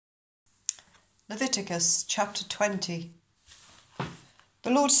Leviticus chapter 20. The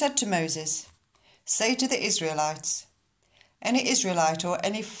Lord said to Moses, "Say to the Israelites, any Israelite or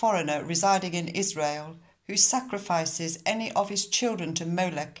any foreigner residing in Israel who sacrifices any of his children to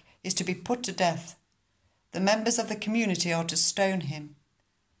Molech is to be put to death. The members of the community are to stone him.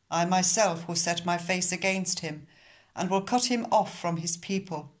 I myself will set my face against him and will cut him off from his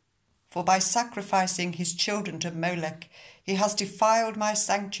people. For by sacrificing his children to Molech, he has defiled my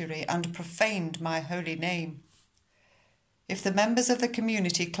sanctuary and profaned my holy name. If the members of the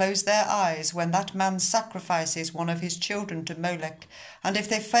community close their eyes when that man sacrifices one of his children to Molech, and if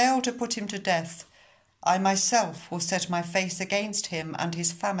they fail to put him to death, I myself will set my face against him and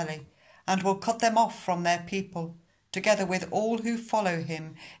his family, and will cut them off from their people, together with all who follow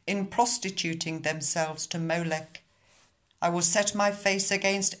him in prostituting themselves to Molech. I will set my face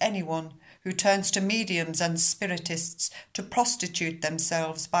against anyone who turns to mediums and spiritists to prostitute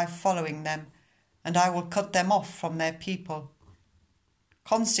themselves by following them, and I will cut them off from their people.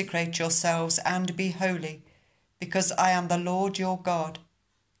 Consecrate yourselves and be holy, because I am the Lord your God.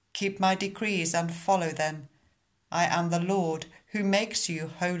 Keep my decrees and follow them. I am the Lord who makes you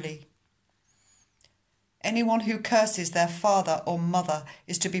holy. Anyone who curses their father or mother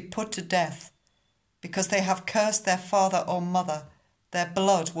is to be put to death. Because they have cursed their father or mother, their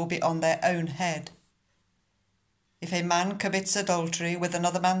blood will be on their own head. If a man commits adultery with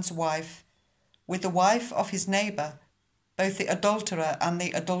another man's wife, with the wife of his neighbour, both the adulterer and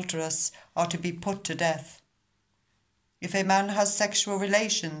the adulteress are to be put to death. If a man has sexual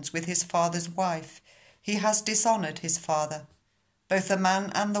relations with his father's wife, he has dishonoured his father. Both the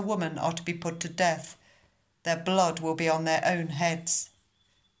man and the woman are to be put to death. Their blood will be on their own heads.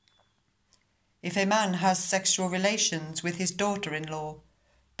 If a man has sexual relations with his daughter-in-law,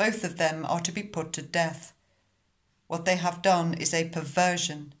 both of them are to be put to death. What they have done is a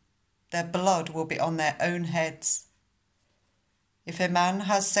perversion. Their blood will be on their own heads. If a man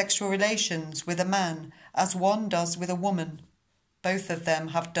has sexual relations with a man, as one does with a woman, both of them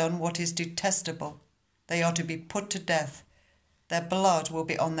have done what is detestable. They are to be put to death. Their blood will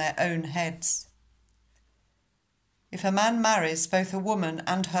be on their own heads. If a man marries both a woman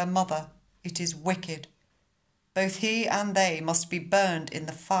and her mother, it is wicked. Both he and they must be burned in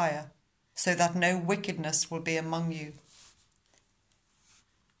the fire, so that no wickedness will be among you.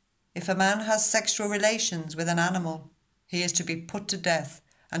 If a man has sexual relations with an animal, he is to be put to death,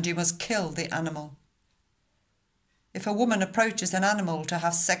 and you must kill the animal. If a woman approaches an animal to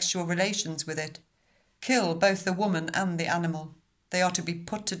have sexual relations with it, kill both the woman and the animal. They are to be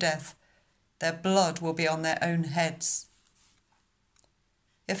put to death. Their blood will be on their own heads.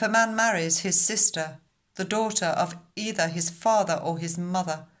 If a man marries his sister, the daughter of either his father or his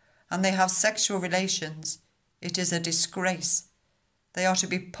mother, and they have sexual relations, it is a disgrace. They are to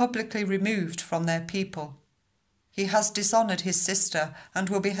be publicly removed from their people. He has dishonoured his sister and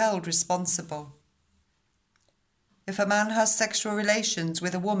will be held responsible. If a man has sexual relations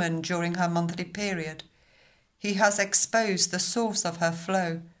with a woman during her monthly period, he has exposed the source of her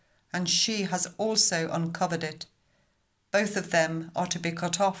flow, and she has also uncovered it. Both of them are to be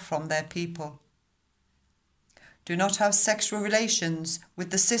cut off from their people. Do not have sexual relations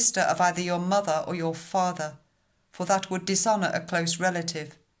with the sister of either your mother or your father, for that would dishonour a close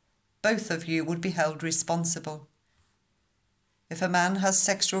relative. Both of you would be held responsible. If a man has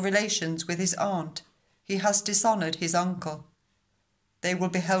sexual relations with his aunt, he has dishonoured his uncle. They will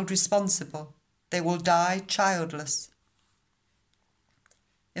be held responsible. They will die childless.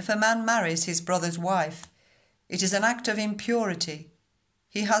 If a man marries his brother's wife, it is an act of impurity.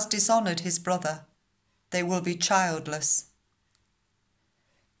 He has dishonoured his brother. They will be childless.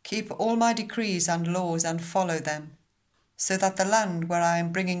 Keep all my decrees and laws and follow them, so that the land where I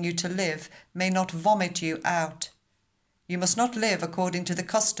am bringing you to live may not vomit you out. You must not live according to the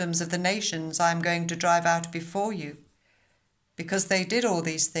customs of the nations I am going to drive out before you. Because they did all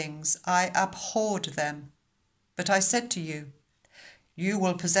these things, I abhorred them. But I said to you, you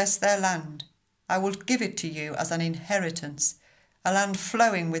will possess their land. I will give it to you as an inheritance, a land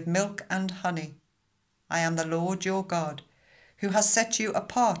flowing with milk and honey. I am the Lord your God, who has set you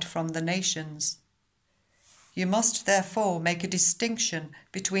apart from the nations. You must therefore make a distinction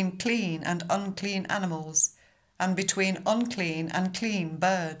between clean and unclean animals, and between unclean and clean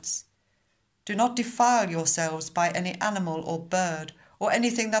birds. Do not defile yourselves by any animal or bird, or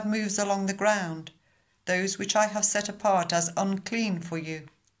anything that moves along the ground, those which I have set apart as unclean for you.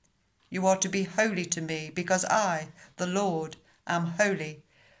 You are to be holy to me, because I, the Lord, am holy,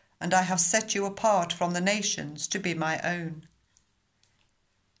 and I have set you apart from the nations to be my own.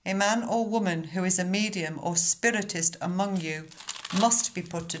 A man or woman who is a medium or spiritist among you must be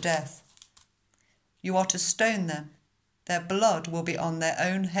put to death. You are to stone them. Their blood will be on their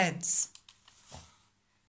own heads.